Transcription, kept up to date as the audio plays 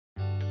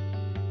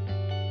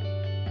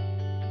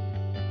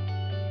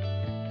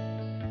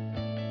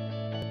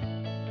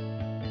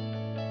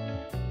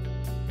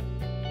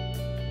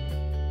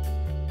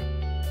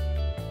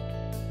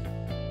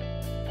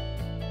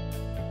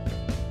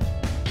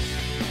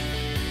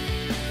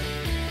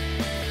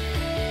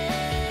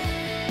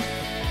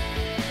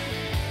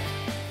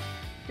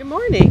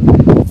morning.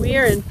 We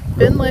are in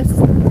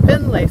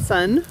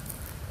Finlayson,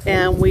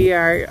 and we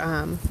are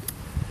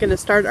going to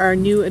start our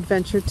new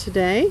adventure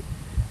today.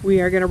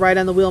 We are going to ride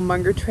on the Willard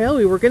Munger Trail.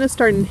 We were going to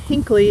start in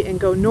Hinckley and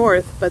go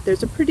north, but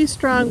there's a pretty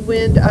strong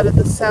wind out of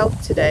the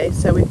south today,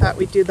 so we thought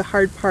we'd do the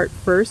hard part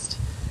first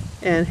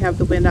and have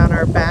the wind on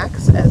our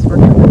backs as we're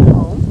coming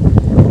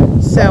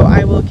home. So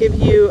I will give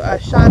you a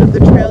shot of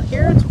the trail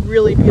here. It's a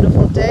really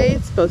beautiful day.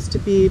 It's supposed to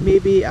be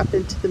maybe up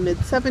into the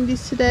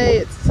mid-70s today.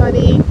 It's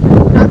sunny,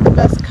 not the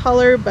best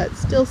color, but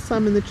still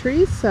some in the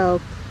trees. So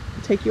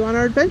I'll take you on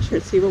our adventure,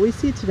 see what we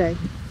see today.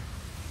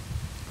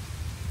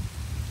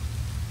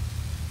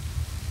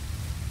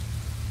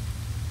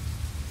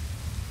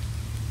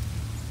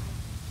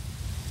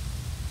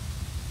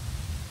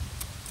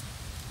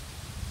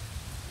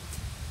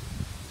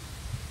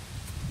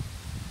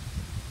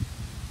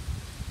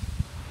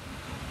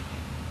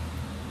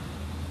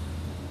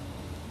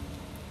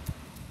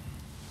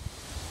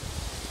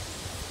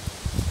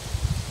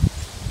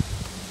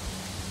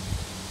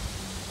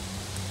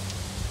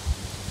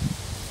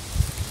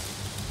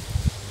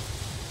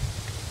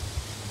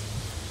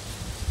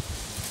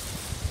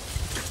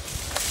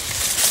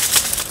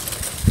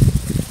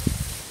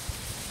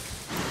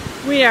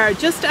 We are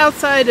just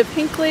outside of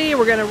Hinckley.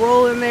 We're going to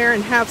roll in there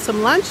and have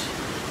some lunch.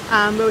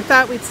 But we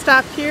thought we'd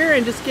stop here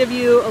and just give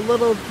you a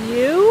little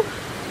view.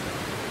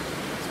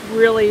 It's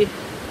really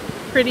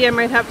pretty. I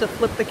might have to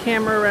flip the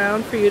camera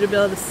around for you to be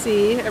able to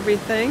see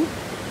everything.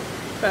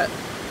 But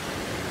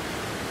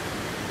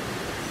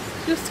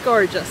it's just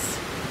gorgeous.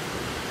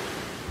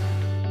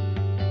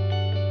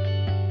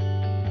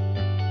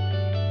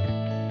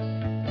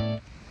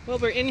 Well,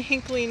 we're in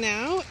Hinckley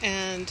now,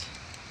 and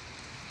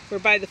we're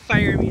by the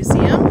Fire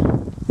Museum.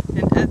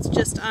 And Ed's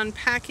just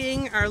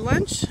unpacking our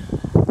lunch.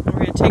 We're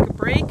going to take a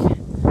break,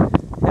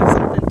 have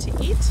something to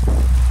eat.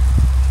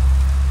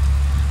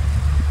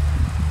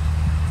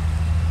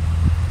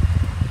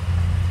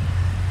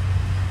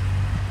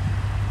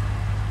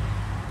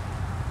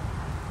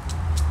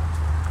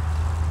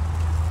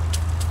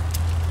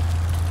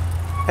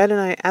 Ed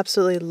and I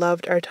absolutely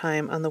loved our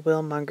time on the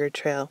Willard Munger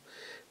Trail.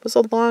 It was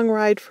a long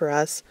ride for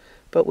us,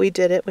 but we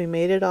did it. We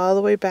made it all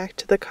the way back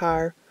to the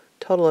car,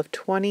 total of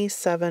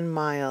 27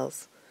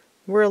 miles.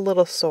 We're a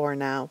little sore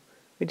now.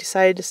 We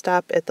decided to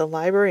stop at the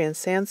library in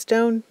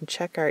Sandstone and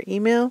check our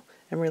email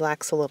and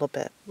relax a little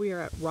bit. We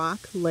are at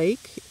Rock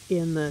Lake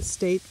in the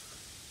the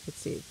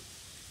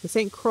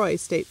St. Croix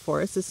State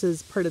Forest. This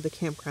is part of the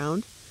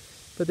campground,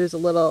 but there's a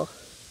little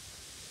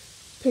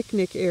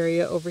picnic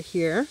area over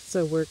here,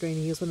 so we're going to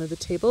use one of the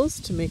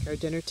tables to make our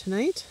dinner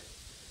tonight.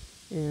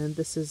 And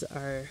this is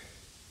our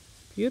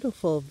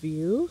beautiful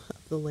view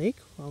of the lake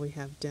while we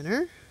have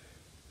dinner.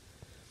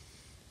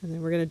 And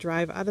then we're going to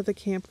drive out of the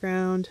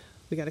campground.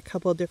 We got a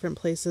couple of different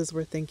places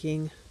we're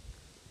thinking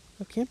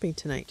of camping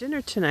tonight.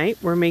 Dinner tonight,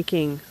 we're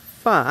making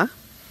pho,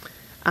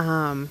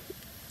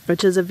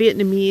 which is a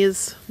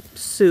Vietnamese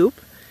soup.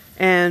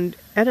 And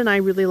Ed and I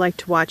really like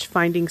to watch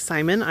Finding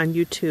Simon on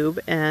YouTube.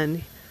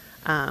 And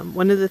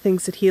one of the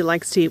things that he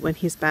likes to eat when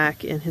he's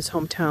back in his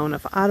hometown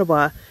of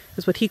Ottawa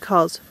is what he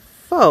calls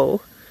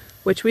pho,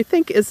 which we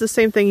think is the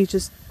same thing, he's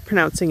just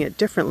pronouncing it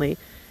differently.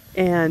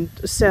 And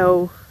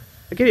so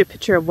I'll give you a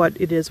picture of what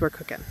it is we're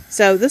cooking.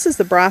 So this is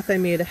the broth I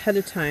made ahead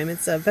of time.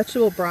 It's a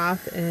vegetable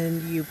broth,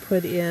 and you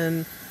put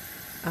in,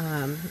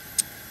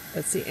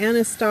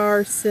 anise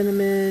star,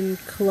 cinnamon,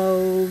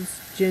 cloves,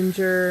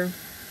 ginger,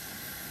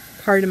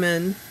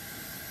 cardamom,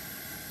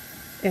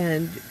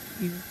 and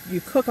you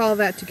cook all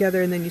that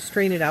together, and then you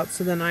strain it out.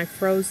 So then I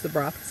froze the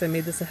broth because I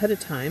made this ahead of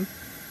time.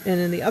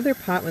 And in the other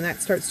pot, when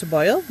that starts to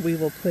boil, we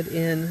will put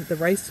in the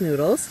rice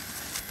noodles,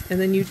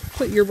 and then you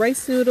put your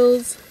rice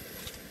noodles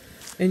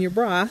and your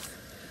broth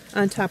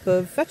on top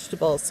of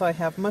vegetables. So I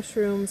have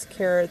mushrooms,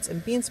 carrots,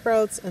 and bean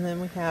sprouts, and then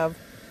we have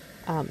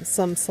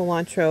some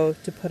cilantro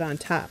to put on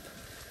top.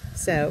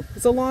 So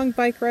it's a long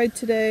bike ride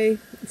today.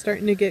 It's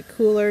starting to get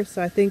cooler,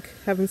 so I think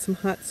having some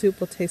hot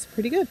soup will taste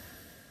pretty good.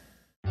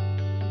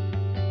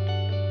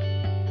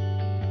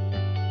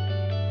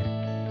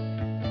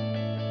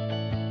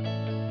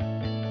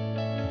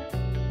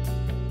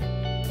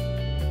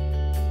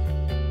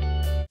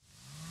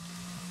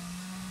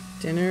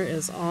 Dinner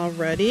is all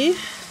ready.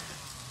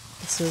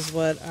 This is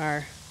what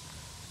our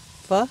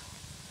pho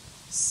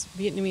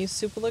Vietnamese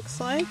soup looks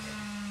like.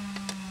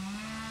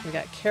 We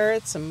got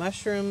carrots and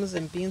mushrooms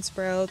and bean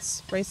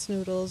sprouts, rice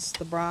noodles,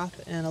 the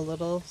broth, and a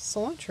little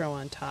cilantro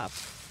on top.